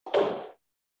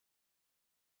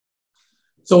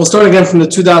So we'll start again from the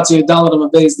two dots in Dalet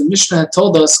Amud Beis. The Mishnah had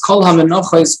told us, Kol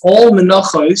HaMenachos, all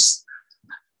Menachos,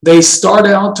 they start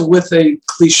out with a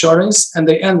Klisharis and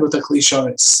they end with a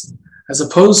Klisharis. As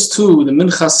opposed to the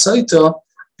Minchas Saita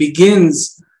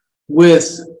begins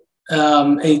with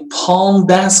a palm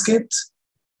basket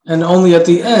and only at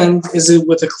the end is it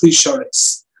with a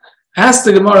Klisharis. Ask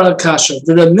the Gemara Kasha,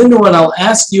 V'Raminu, and I'll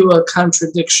ask you a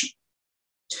contradiction.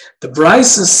 The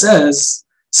Brisa says,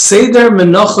 Seder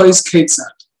Menachos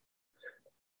Ketzad.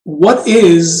 What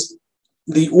is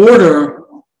the order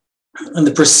and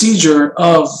the procedure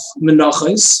of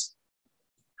Menachos?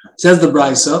 Says the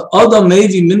Brisa, Adam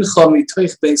Mevi Mincha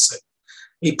Mitoich Beisai.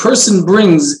 A person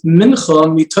brings Mincha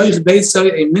Mitoich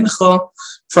Beisai, a Mincha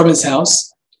from his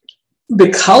house,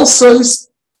 Bekalsois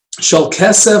Shal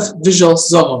Kesef Vishal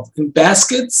Zahav, in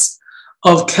baskets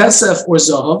of Kesef or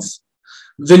Zahav,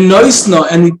 V'noisna,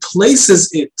 and he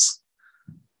places it.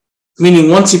 Meaning,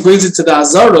 once he brings it to the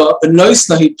Azara,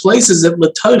 V'noisna, he places it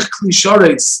L'toich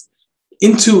Klishares,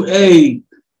 into a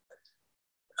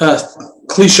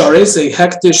Klishares, a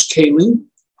hektish keli,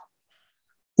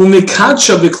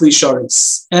 Umikadsha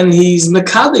V'Klishares, and he's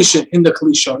Mekadesh it in the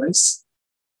Klishares,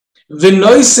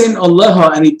 V'noisin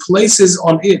Aleha, and he places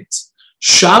on it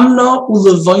Shamna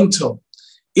Ulevainto,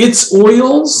 its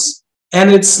oils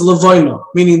and its levaina,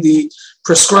 meaning the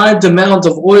prescribed amount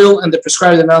of oil and the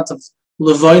prescribed amount of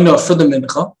levaina for the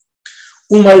mincha.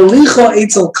 Umaylicha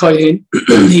etzel kohen,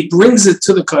 he brings it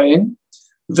to the kohen.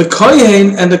 The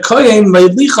kohen and the kohen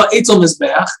maylicha etzel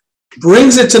mizbeach,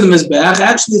 brings it to the mizbeach.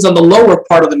 Actually, it's on the lower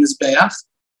part of the mizbeach.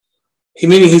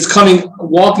 Meaning he's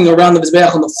walking around the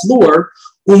mizbeach on the floor.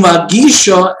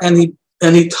 Umagisha,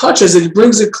 and he touches it. He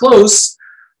brings it close.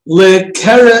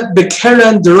 Lekeren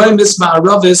deroimis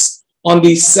ma'aravis, on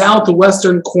the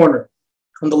southwestern corner,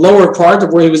 on the lower part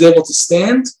of where he was able to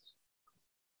stand.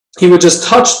 He would just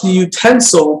touch the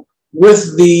utensil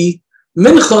with the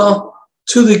mincha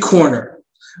to the corner.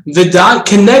 V'da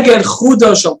keneged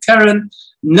chuda shel keren,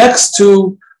 next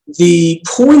to the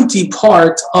pointy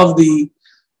part of the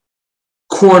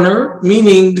corner,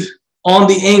 meaning on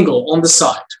the angle, on the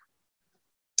side.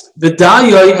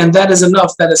 V'dayoi, and that is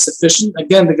enough, that is sufficient.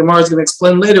 Again, the Gemara is going to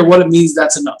explain later what it means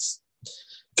that's enough.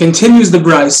 Continues the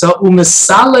Brisa,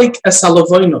 u'mesalek es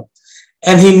ha-levaina,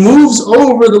 and he moves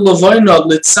over the levaina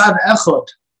litzad echad,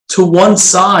 to one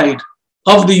side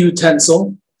of the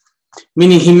utensil,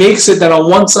 meaning he makes it that on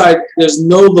one side there's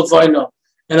no levaina,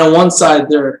 and on one side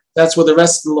that's where the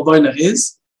rest of the levaina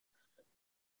is.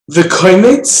 The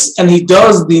komitz, and he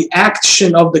does the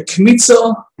action of the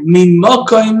kmitza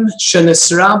mimakoim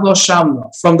shenisrab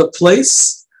shamna, from the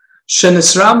place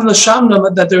shenisrab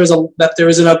shamna, that there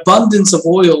is an abundance of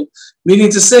oil,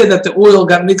 meaning to say that the oil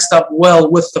got mixed up well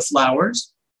with the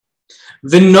flowers.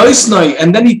 V'noisnoi,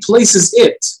 and then he places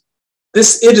it.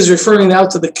 This it is referring now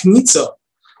to the kmitza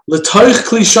l'toich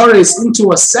klishares,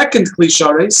 into a second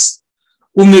klishares,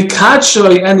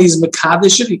 umikadshoy, and he's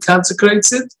mekadesh it, he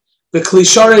consecrates it. The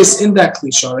klishares, in that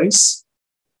klishares.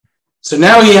 So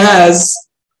now he has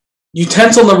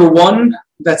utensil number one,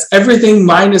 that's everything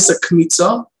minus a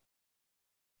kmitza.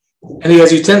 And he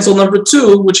has utensil number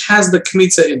two, which has the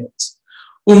kmitza in it.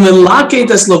 Umelaket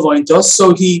es levainta,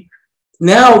 so he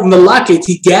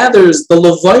gathers the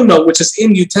levaina, which is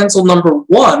in utensil number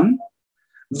one,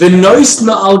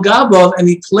 v'noisna al gabav, and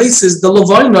he places the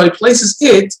levaina, he places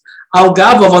it al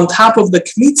gabav, on top of the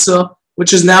kmitza,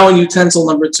 which is now in utensil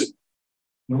number two.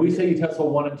 When we say utensil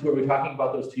 1 and 2, are we talking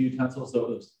about those two utensils?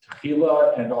 So it's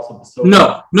Tehila and also the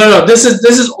soda? No. This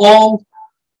is all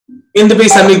in the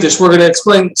Beis Hamikdash. We're going to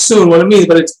explain soon what it means,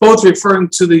 but it's both referring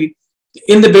to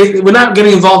in the Beis. We're not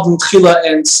getting involved in Tehila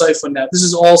and Saifa now. This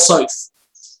is all Saif.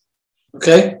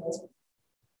 Okay?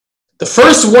 The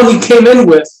first one he came in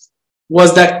with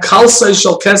was that Kalsai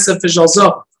Shal Kesef Vishal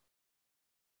Zahav.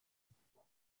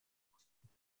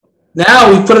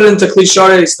 Now we put it into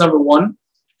Klishares number one.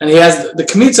 And he has the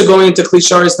kmitza going into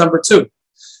Klisharis number two.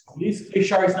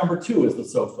 Klisharis number 2 is the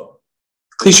sofa.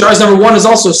 Klisharis number 1 is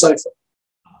also sofa.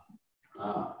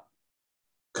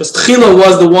 Because Tchila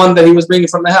was the one that he was bringing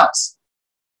from the house.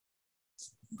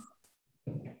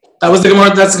 That's the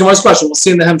Gemara's question. We'll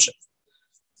see in the Hemshech.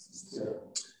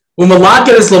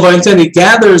 Umalaket is levainta, and he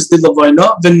gathers the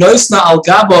levaina, v'noisna al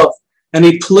gabav, and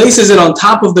he places it on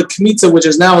top of the kmitza, which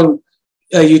is now in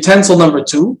utensil number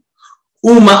 2.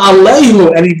 Uma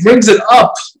alehu, and he brings it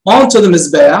up onto the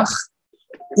mizbeach.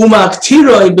 Uma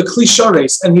aktiroi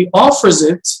beklishares, and he offers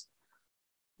it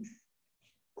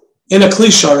in a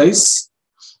klishares,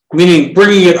 meaning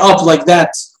bringing it up like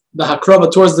that, the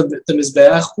hakrava towards the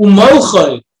mizbeach.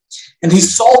 Umolchoi, and he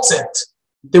salts it.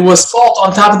 There was salt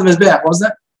on top of the mizbeach. What was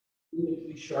that? In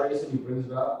the Sharis, he brings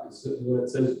it up. When it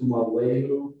says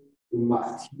Umalehu,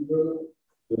 Umaktiru,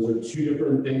 those are two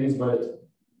different things, but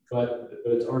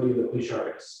it's already in the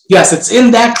Klisharis. Yes, it's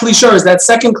in that Klisharis, that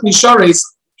second Klisharis.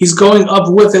 He's going up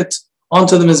with it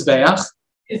onto the Mizbeach.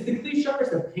 Is the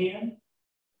Klisharis a pan?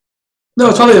 No,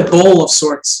 it's probably a bowl of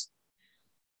sorts.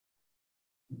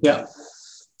 Yeah.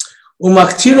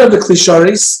 Umaktira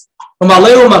b'klisharis.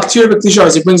 Umaleu umaktira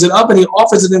b'klisharis. He brings it up and he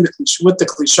offers it in with the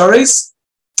klisharis.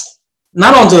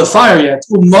 Not onto the fire yet.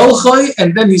 Umolchoi,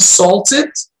 and then he salts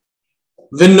it.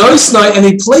 V'noisnai, and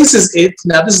he places it.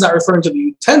 Now this is not referring to the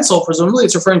utensil, presumably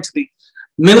it's referring to the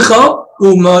mincha.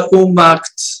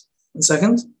 Umakt. 1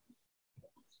 second.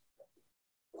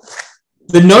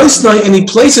 V'noisnai, and he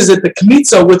places it, the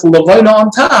kmitza with lavoina on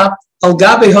top, al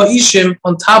gabe ha'ishim,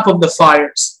 on top of the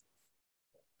fires.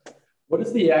 What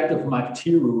is the act of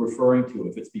maktiru referring to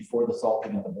if it's before the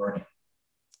salting and the burning?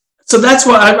 So that's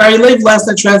what I laid last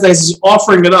night translates is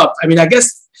offering it up. I mean, I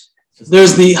guess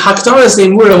there's the haktaras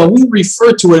emurim. When we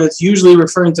refer to it, it's usually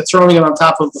referring to throwing it on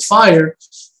top of the fire.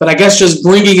 But I guess just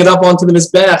bringing it up onto the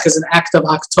mizbeach is an act of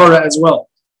haktara as well.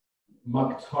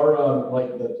 Maktara, like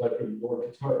your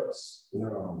kataras.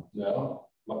 No.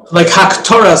 Like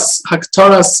haktaras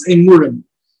emurim.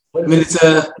 I mean, it's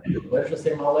a. Let's just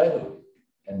say malehu.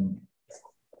 And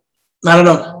I don't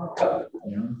know.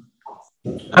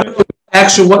 I don't know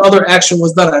action. What other action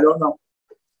was done? I don't know.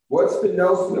 What's the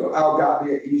notion of al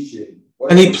gabi ishin?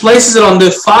 And he places it on the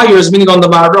fires, meaning on the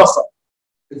ma'arocha.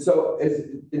 And so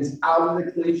it's out of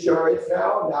the klisharis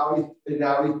now.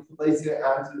 Now he's placing it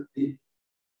onto the.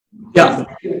 Yeah.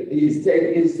 He's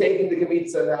taking the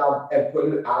gemitza now and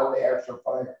putting it on the actual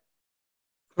fire.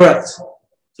 Correct.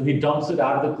 So he dumps it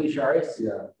out of the klisharis?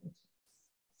 Yeah.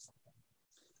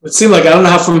 It seemed like I don't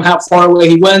know from how far away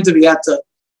he went, if he had to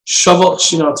shovel,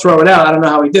 throw it out. I don't know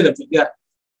how he did it, but yeah.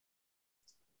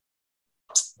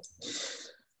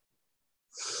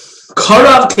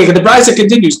 The Brisa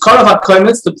continues. Karav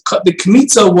HaKoimetz, the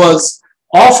Kmitza was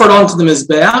offered onto the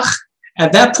Mizbeach.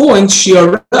 At that point,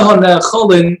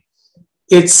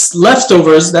 its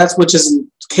leftovers, that's which is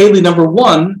Keli number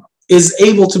 1, is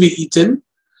able to be eaten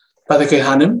by the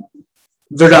Kehanim.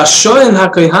 V'rashoyin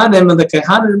HaKehanim, and the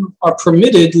Kehanim are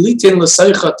permitted litin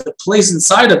l'seicha to place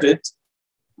inside of it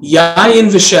yayin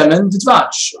v'shemen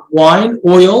v'dvash, wine,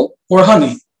 oil, or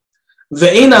honey.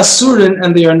 Ve'ein asurin,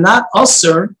 and they are not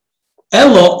asur,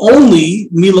 elo, only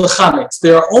milachametz.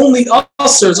 They are only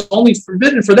asur, it's only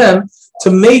forbidden for them to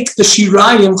make the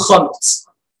shirayim chametz.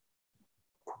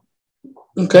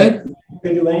 Okay? You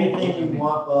can do anything you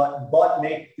want, but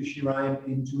make the shirayim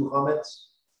into chametz.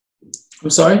 I'm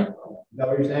sorry? Is that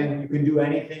what you're saying? You can do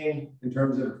anything in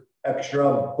terms of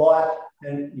extra, but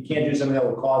and you can't do something that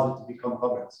will cause it to become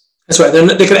chametz. That's right.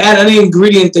 They can add any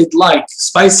ingredient they'd like,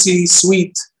 spicy,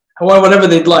 sweet, whatever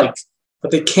they'd like,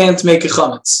 but they can't make a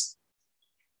chametz.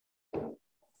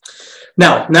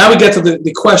 Now we get to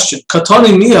the question.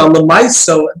 Katani miya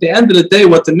l'maiso. At the end of the day,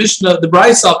 what the Mishnah, the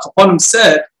Brisa Kaponim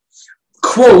said,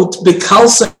 quote,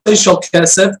 "Bekalse shel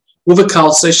kesef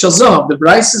uvekalse shel zahav." The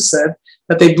Brisa said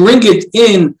that they bring it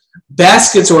in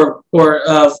baskets or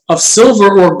of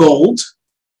silver or gold,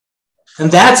 and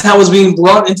that's how it's being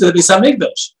brought into the Beis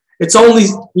Hamikdash. It's only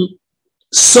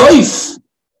soif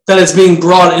that it's being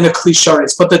brought in a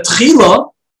klisharis, but the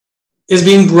tchila is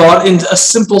being brought in a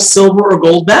simple silver or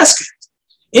gold basket.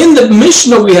 In the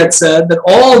Mishnah, we had said that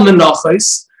all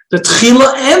menachos, the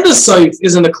tchila and the soif,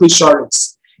 is in a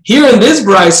klisharis. Here in this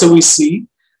brisa, we see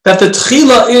that the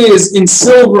tchila is in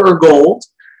silver or gold,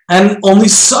 and only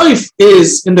soif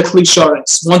is in the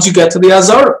klisharis once you get to the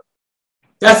azara.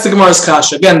 That's the Gemara's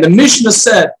kasha. Again, the Mishnah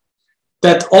said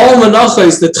that all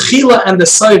menachos, the tchila and the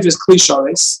soif, is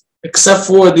klisharis, except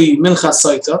for the mincha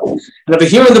saita. And over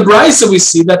here in the brisa, we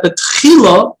see that the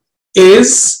tchila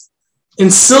is in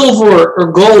silver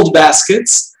or gold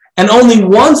baskets, and only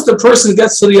once the person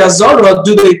gets to the azara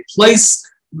do they place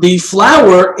the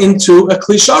flour into a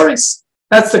klisharis.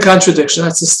 That's the contradiction.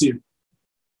 That's the steer.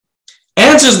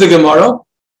 Answers the Gemara.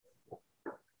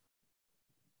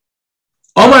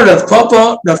 Omar Rav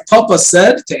Papa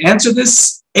said, to answer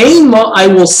this, Eima, I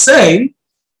will say,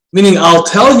 meaning I'll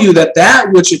tell you that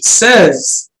which it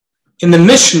says in the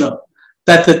Mishnah,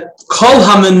 that the Kol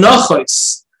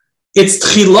HaMenachos, it's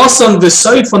Tchilasan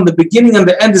V'Soif from the beginning and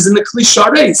the end is in the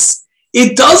Klishares.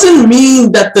 It doesn't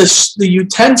mean that the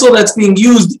utensil that's being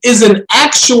used is an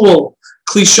actual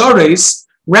Klishares.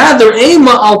 Rather,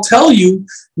 Eima, I'll tell you,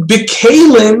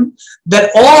 B'Kalim,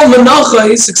 that all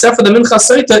Menachos, except for the Mincha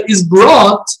Saita, is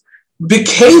brought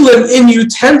B'Kalim in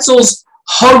utensils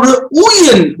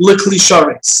Haru'uyin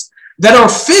L'Klishares, that are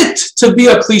fit to be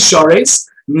a Klishares,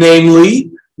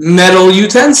 namely metal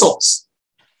utensils.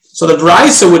 So the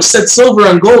Brisa, which said silver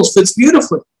and gold, fits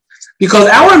beautifully. Because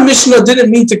our Mishnah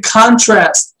didn't mean to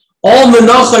contrast all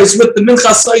menachos with the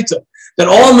mincha saita, that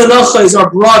all menachos are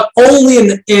brought only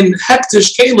in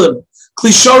hektish kalim,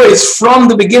 klishares from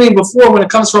the beginning before when it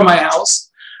comes from my house.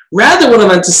 Rather, what I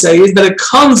meant to say is that it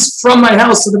comes from my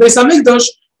house to the Beis HaMikdash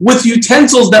with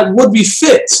utensils that would be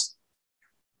fit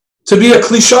to be a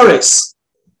klishares.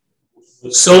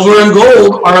 Silver and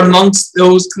gold are amongst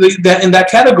those that in that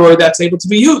category that's able to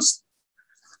be used.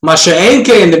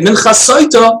 Masha'enke and the mincha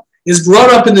saita is brought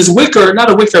up in this wicker,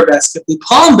 not a wicker basket, the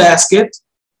palm basket,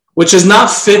 which is not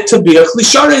fit to be a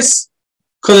klishares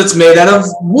because it's made out of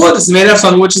wood. It's made out of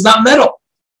something which is not metal.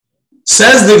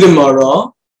 Says the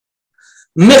Gemara,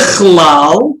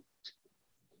 Michlal.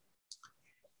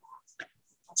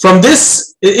 From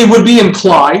this, it would be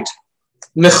implied,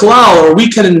 Michlal, or we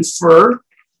can infer,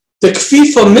 the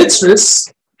kfifa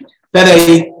mitzvahs, that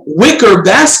a wicker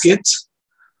basket,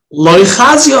 lo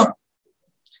chazia,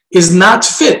 is not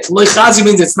fit. Lo chazia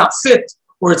means it's not fit,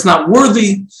 or it's not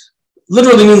worthy.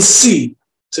 Literally means see.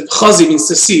 Chazi means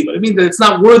to see, but it means that it's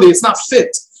not worthy, it's not fit,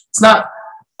 it's not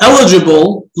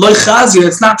eligible, lo chazia,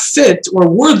 it's not fit or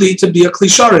worthy to be a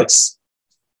klishares.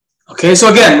 Okay, so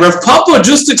again, Rav Papa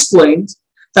just explained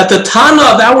that the Tana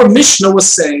of our Mishnah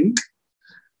was saying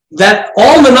that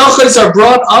all menachos are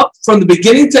brought up from the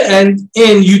beginning to end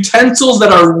in utensils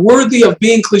that are worthy of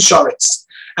being klishares,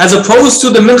 as opposed to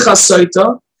the mincha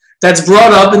saita that's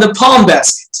brought up in the palm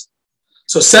basket.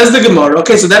 So says the Gemara,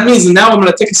 okay, so that means now I'm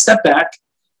going to take a step back.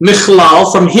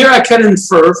 Michlal, from here I can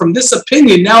infer, from this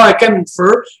opinion, now I can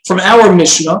infer from our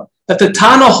Mishnah that the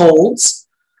Tana holds,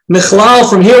 Michlal,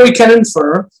 from here we can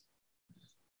infer,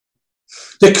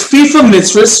 the kfifa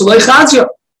mitzvah sulei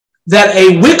that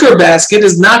a wicker basket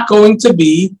is not going to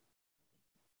be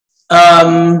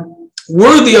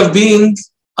worthy of being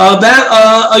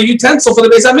a utensil for the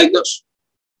Beis HaMikdash.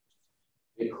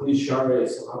 A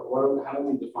klishares, how do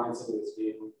we define something that's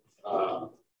being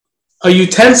a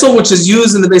utensil which is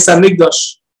used in the Beis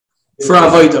HaMikdash for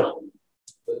avodah.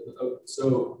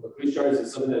 So a klishares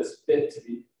is something that's fit to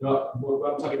be. No,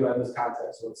 what I'm talking about in this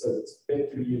context, so it says it's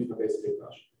fit to be used in the Beis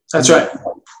HaMikdash. That's right.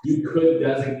 You could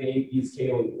designate these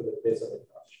kalim for the Beis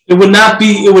HaMikdash. It would not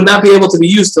be able to be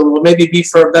used. It would maybe be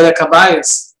for Bedek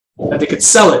Habayis that they could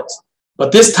sell it.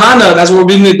 But this Tana, that's what we're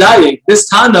being medayek. This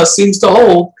Tana seems to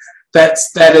hold that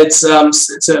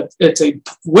it's a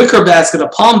wicker basket, a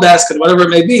palm basket, whatever it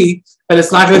may be, that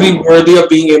it's not going to be worthy of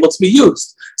being able to be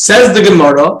used. Says the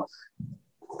Gemara,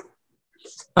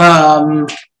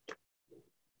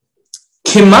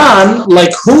 Kiman,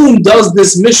 like whom does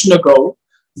this Mishnah go?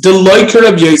 The loiker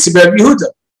Rabbi Yossi Rabbi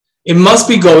Yehuda. It must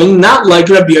be going not like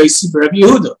Rabbi Yossi Rabbi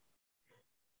Yehuda.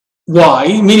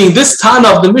 Why? Meaning this Tana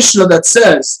of the Mishnah that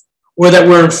says, or that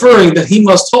we're inferring that he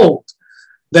must hold,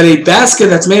 that a basket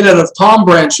that's made out of palm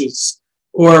branches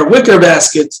or a wicker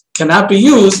basket cannot be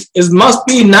used, must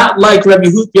be not like Rabbi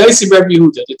Yossi Rabbi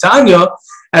Yehuda. The Tanya,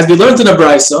 as we learned in the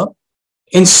Brisa,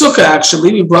 in Sukkah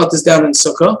actually, we brought this down in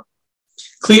Sukkah.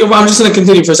 I'm just going to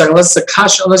continue for a second. Unless it's a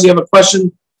kasha, unless you have a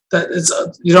question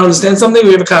that you don't understand something,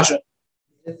 we have a kasha.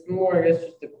 It's more, I guess,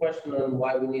 just a question on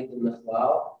why we need the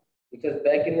michlal. Because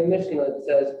back in the Mishnah it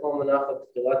says, "Kol menachot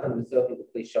tchilatam v'sofa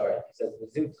b'kli sharet." It says,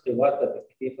 "V'zu tchilata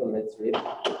b'ktifa mitzrit,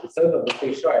 v'sofa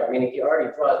b'kli sharet." Meaning he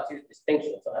already draws two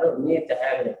distinctions. So I don't need to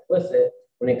have an implicit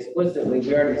when explicitly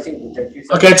we already see that there are two.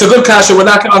 Okay, it's a good kasha. I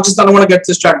don't want to get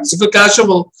distracted. It's a good kasha.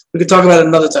 We can talk about it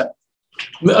another time.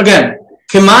 Again,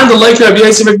 command the like Rabbi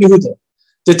Yossi Rabbi Yehuda.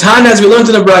 The Tana, as we learned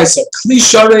in the Brisa, Kli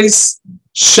shares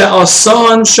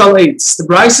she'asan shalates. The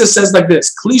Brisa says like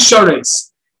this: Kli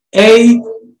shares, a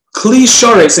Kli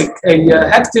shares, a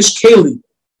hektish keli,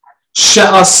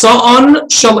 she'asan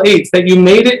shalates, that you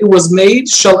made it. It was made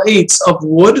shalates of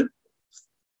wood.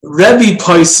 Rebbe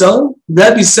Paisel,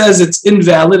 Rebbe says it's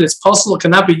invalid. It's possible. It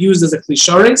cannot be used as a Kli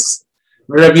shares.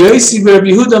 Rabbi Yossi Rabbi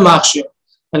Yehuda machshir,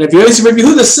 and Rabbi Yossi Rabbi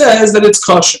Yehuda says that it's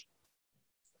kosher.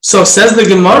 So says the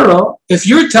Gemara, if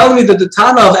you're telling me that the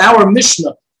Tana of our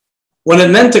Mishnah, when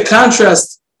it meant to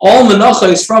contrast all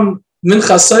menachos from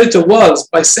mincha saita, was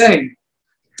by saying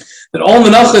that all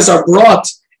menachos are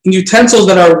brought in utensils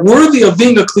that are worthy of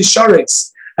being a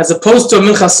klishares, as opposed to a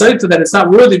mincha saita that it's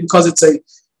not worthy because it's a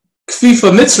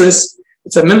kfifa mitzris,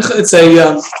 it's a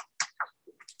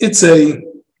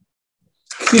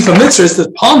kfifa mitzris,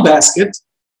 the palm basket.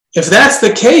 If that's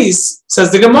the case,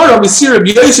 says the Gemara, we see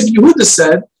Rabbi Yossi Yehuda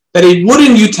said that a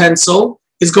wooden utensil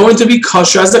is going to be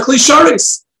kosher as a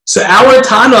klishares. So our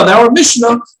Tana of our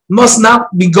Mishnah must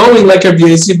not be going like Rabbi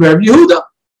Yossi Rabbi Yehuda.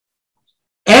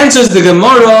 Answers the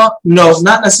Gemara, no,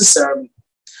 not necessarily.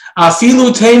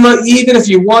 Afilu tema, even if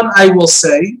you want, I will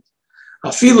say.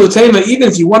 Afilu tema, even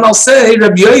if you want, I'll say,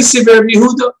 Rabbi Yossi Rabbi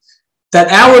Yehuda,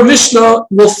 that our Mishnah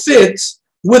will fit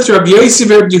with Rabbi Yossi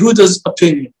Rabbi Yehuda's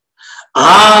opinion.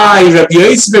 Rabbi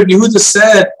Yossi Rabbi Yehuda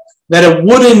said that a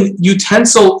wooden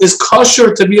utensil is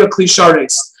kosher to be a kli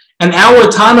sharetz, and our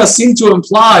Tana seemed to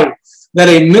imply that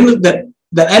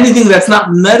that anything that's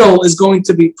not metal is going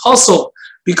to be puzzle,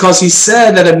 because he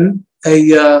said that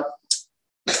a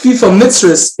kfifa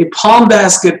mitzris, a palm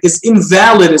basket, is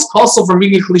invalid, is puzzle for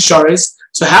being kli sharetz.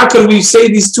 So how can we say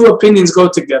these two opinions go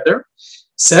together?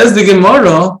 Says the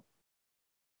Gemara,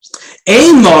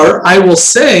 Amar, I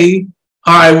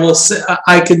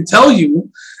can tell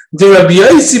you, the Rabbi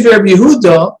Yossi Rabbi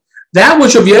Yehuda, that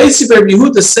which Rabbi Yossi Rabbi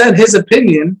Yehuda said, his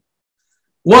opinion,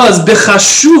 was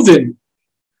bechashuvin,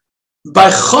 by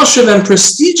choshev and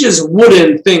prestigious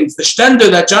wooden things. The stender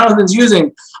that Jonathan's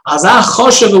using, as a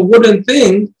choshev, a wooden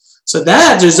thing, so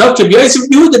that there's up to Rabbi Yossi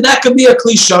Rabbi Yehuda, that could be a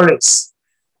kli sharetz,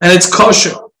 and it's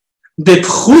kosher.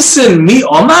 Bepchusin mi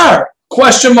omar?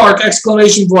 Question mark,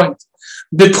 exclamation point.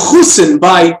 Bepchusin,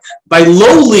 by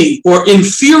lowly or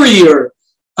inferior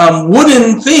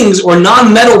wooden things or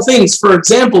non-metal things. For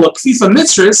example, a kfifa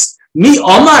mitzris, mi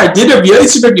omar, did Rabbi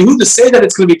Yossi Rabbi Yehuda say that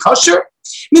it's going to be kosher?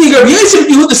 Meaning Rabbi Yossi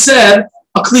Rabbi Yehuda said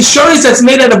a kli sharetz that's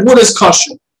made out of wood is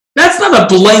kosher. That's not a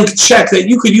blank check that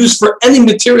you could use for any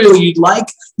material you'd like.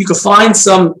 You could find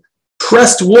some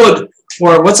pressed wood,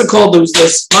 or what's it called, those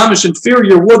mamish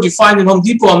inferior wood you find in Home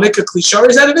Depot, and make a kli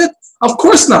sharetz out of it? Of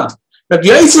course not. Rabbi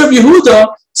Yossi Rabbi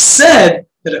Yehuda said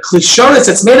that a kli sharetz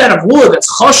that's made out of wood, that's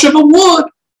choshev of wood,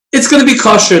 it's going to be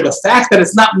kosher. The fact that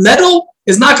it's not metal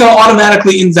is not going to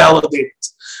automatically invalidate it.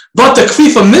 But the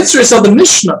kfifa mitzris of the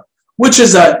Mishnah, which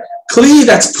is a kli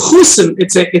that's pchusim,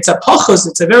 it's a pachos,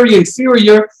 it's a very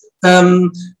inferior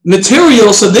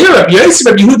material. So there, Rabbi Yossi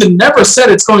Rabbi Yehuda never said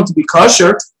it's going to be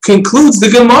kosher. Concludes the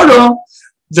Gemara.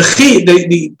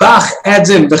 The Bach adds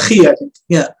in v'chi, I think.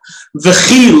 Yeah.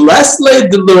 V'chi lesle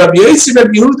de Rabbi Yossi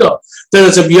Rabbi Yehuda.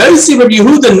 Does Rabbi Yossi Rabbi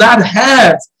Yehuda not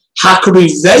have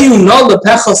hakriveu na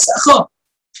lepechasecha?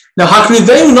 Now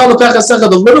hakriveu na lepechasecha,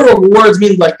 the literal words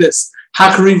mean like this.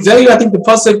 Hakriveu, I think the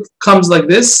pasuk comes like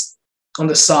this on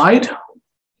the side.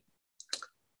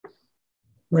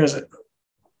 Where is it?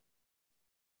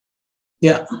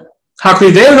 Yeah.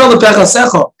 Hakriveu na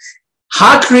lepechasecha.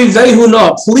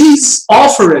 Hakrivehuna, please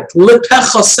offer it,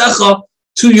 lepechasecha,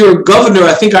 to your governor.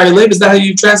 I think Arylev, is that how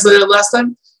you translated it last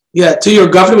time? Yeah, to your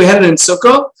governor. We had it in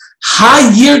Sukkah.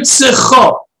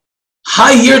 Hayirtzecha.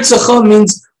 Hayirtzecha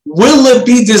means, will it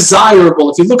be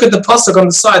desirable? If you look at the pasuk on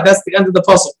the side, that's the end of the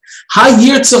pasuk.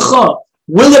 Hayirtzecha,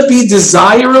 will it be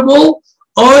desirable?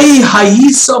 Oy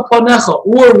hayisa panecha,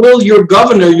 or will your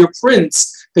governor, your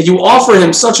prince, that you offer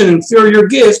him such an inferior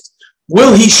gift,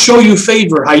 will he show you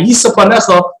favor? Hayisa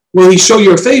panecha, will he show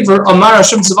your favor? Amar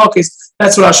Hashem tzavakis.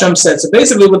 That's what Hashem said. So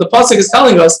basically what the pasuk is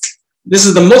telling us, this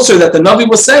is the musar that the Navi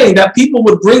was saying, that people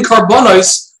would bring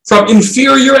karbanos from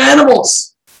inferior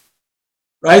animals.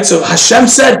 Right? So Hashem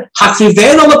said,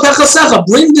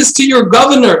 bring this to your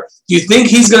governor. Do you think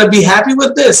he's going to be happy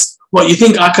with this? What, you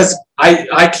think, because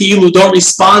I Ki'ilu don't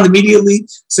respond immediately,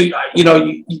 so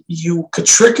you could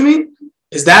trick me?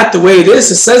 Is that the way it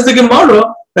is? It says the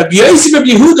Gemara, Rabbi Yossi Rabbi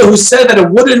Yehuda, who said that a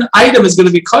wooden item is going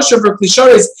to be kosher for kli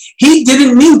sharetz, he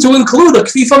didn't mean to include a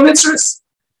kfifa mitzris.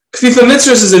 Kfifa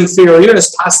mitzris is inferior,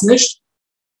 is pasnish,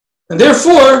 and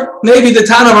therefore maybe the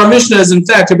Tana of our Mishnah is in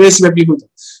fact Rabbi Yossi Rabbi Yehuda.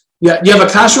 Yeah, you have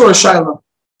a kasha or a shaila,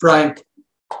 Brian?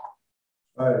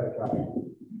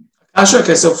 Kasha.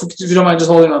 Okay, so if you don't mind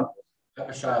just holding on. A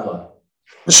shaila.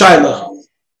 A shaila.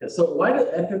 Yeah, so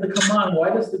after the Kaman, why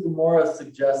does the Gemara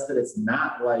suggest that it's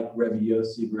not like Rabbi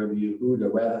Yossi, Rabbi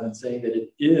Yehuda, rather than saying that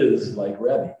it is like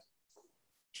Rabbi?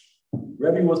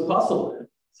 Rabbi was puzzled.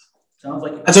 Sounds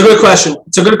like that's a good question.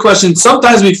 It's a good question.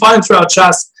 Sometimes we find throughout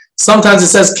Shas, sometimes it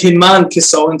says Kiman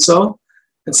kiso and so,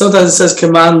 and sometimes it says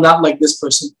Kiman not like this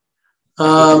person.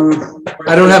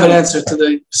 I don't have an answer to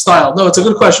the style. No, it's a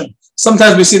good question.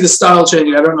 Sometimes we see the style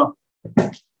changing. I don't know.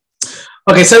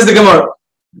 Okay, says the Gemara.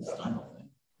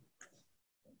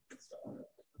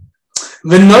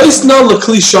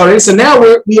 So now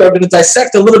we are going to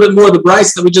dissect a little bit more of the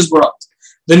brayso that we just brought.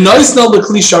 The noisno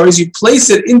l'kli sharetz, you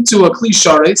place it into a kli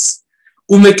sharetz,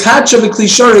 umekacha v'kli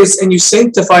sharetz, and you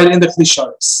sanctify it in the kli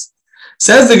sharetz.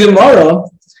 Says the Gemara,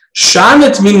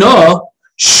 shanet mina,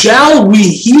 shall we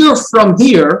hear from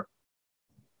here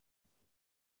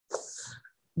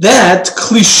that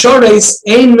kli sharetz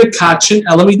ein mekachin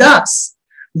elamidas,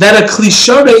 that a kli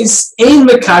sharetz ein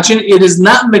mekachin, it is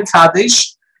not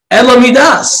mekadesh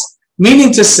elamidas,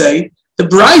 meaning to say, the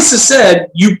brayso said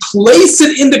you place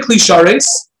it in the kli sharetz,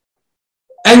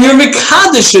 and you're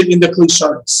mekadesh it in the Kli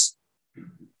Sharis.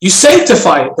 You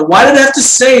sanctify it. Then why did I have to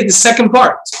say the second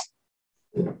part?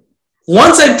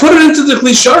 Once I put it into the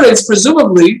Kli Sharis,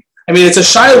 presumably, I mean, it's a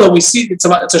Shiloh. We see it's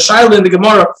a Shiloh in the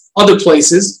Gemara, other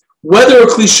places, whether a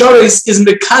Kli Sharis is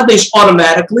mekadesh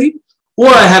automatically, or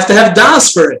I have to have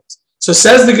das for it. So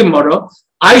says the Gemara,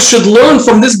 I should learn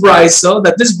from this brisa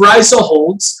that this brisa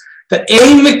holds that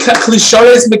ein Kli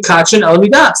Sharis mekachin el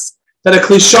midas. That a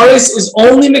Kli Sharis is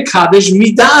only mekadesh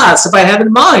midas, if I have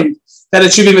in mind that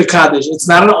it should be mekadesh. It's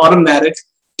not an automatic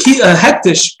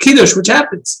hektish kiddush, which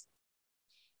happens.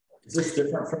 Is this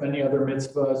different from any other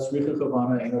mitzvah? Sricha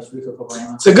chavana, eno sricha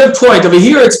chavana. It's a good point. Over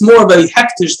here, it's more of a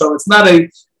hektish, though. It's not a.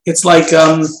 It's like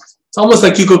it's almost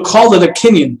like you could call it a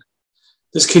kinyan.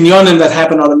 There's kinyanim that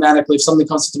happen automatically. If something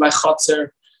comes into my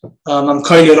chotzer, I'm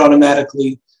calling it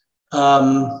automatically.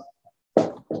 There's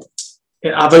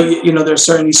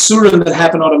certain isurim that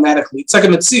happen automatically. It's like a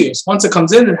metzius. Once it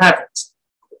comes in, it happens.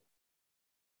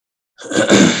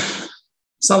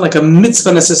 It's not like a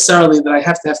mitzvah necessarily that I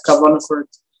have to have kavanah for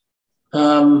it.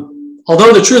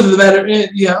 Although the truth of the matter is,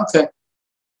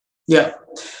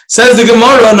 says the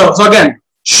Gemara, no. So again,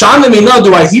 Shanamina,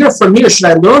 do I hear from here? Should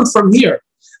I learn from here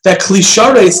that Kli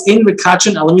Sharis in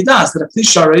Mekachin Alamidas, that a Kli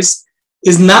Sharis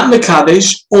is not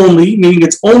Mekadesh only, meaning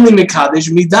it's only Mekadesh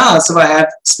Midas if I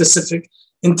have specific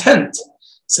intent.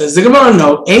 Says the Gemara,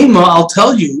 no. Ema, I'll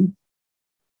tell you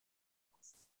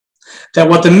that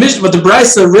what the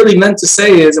Brisa really meant to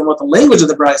say is, and what the language of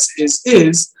the Brisa is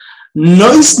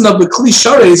Noisna b'Kli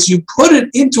Sharis, you put it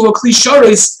into a Kli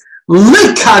Sharis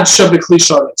likadsha b'Kli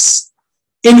Sharis,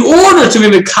 in order to be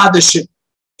mekadesh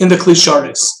in the Kli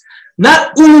Sharis.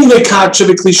 Not likadsha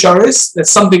b'Kli Sharis,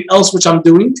 that's something else which I'm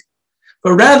doing,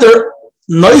 but rather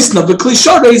noisna b'Kli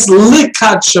Sharis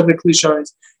likadsha b'Kli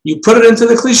Sharis. You put it into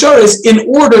the Kli Sharis in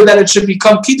order that it should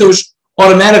become kiddush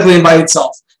automatically and by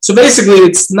itself. So basically,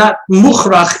 it's not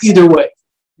mukhrach either way.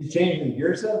 You changing the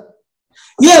girsa?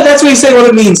 Yeah, that's what he's saying. What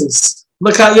it means is,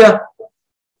 look how, it's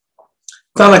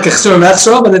not like a chsur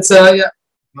metzra, but it's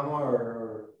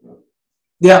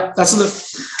yeah, that's what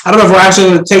I don't know if we're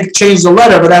actually going to change the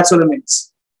letter, but that's what it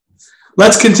means.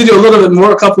 Let's continue a little bit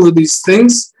more, a couple of these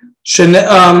things. The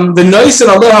nois and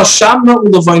aleha shamna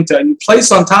ulevainta, and you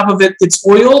place on top of it its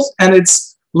oils and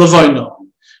its levaino.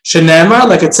 Shenema,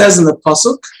 like it says in the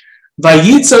pasuk,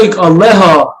 vayitzoik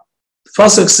aleha. The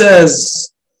pasuk says,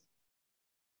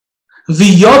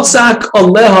 V'yotzak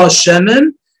aleha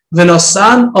shemen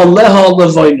v'nosan aleha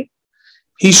levaino.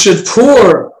 He should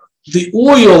pour the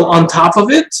oil on top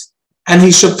of it, and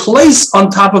he should place on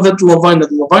top of it the levaino.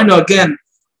 The levaino again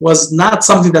was not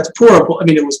something that's pourable. I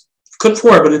mean, it was could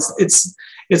pour, but it's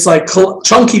like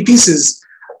chunky pieces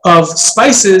of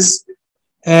spices,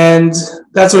 and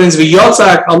that's what it means.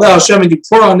 V'yotzak aleha shemen. You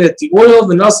pour on it the oil,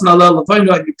 v'nosan aleha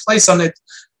levaino, and you place on it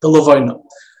the levaino.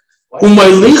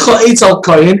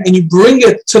 And you bring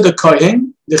it to the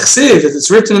kohen. The chsiv, as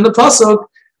it's written in the pasuk,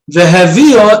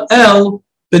 v'havia el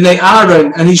b'nei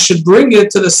Aaron, and he should bring it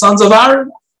to the sons of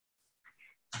Aaron.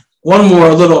 One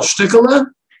more little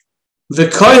shtikala. The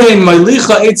kohen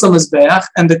ma'ilicha eitz al mizbeach,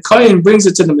 and the kohen brings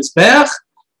it to the mizbeach.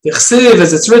 The chsiv,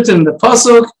 as it's written in the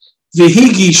pasuk,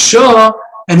 v'higi shah,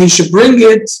 and he should bring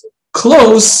it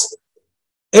close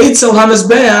eitz al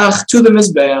hamizbeach to the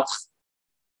mizbeach.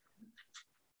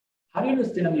 How do you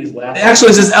understand these last?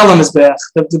 Actually, it says Elam Mizbeach.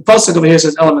 The pasuk over here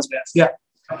says Elam Mizbeach. Yeah.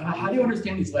 How do you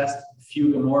understand these last few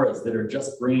Gemaras that are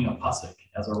just bringing a pasuk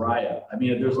as a raya? I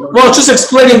mean, there's no. Well, it's just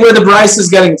explaining where the Bryce is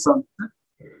getting it from.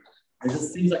 It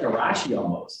just seems like a Rashi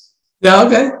almost. Yeah.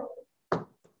 Okay.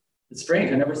 It's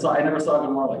strange. I never saw a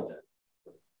Gemara like that,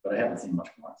 but I haven't seen much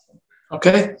Gemara. So.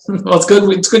 Okay. Well, it's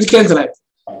good. It's good you came tonight.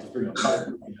 I'll just bring a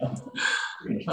pasuk,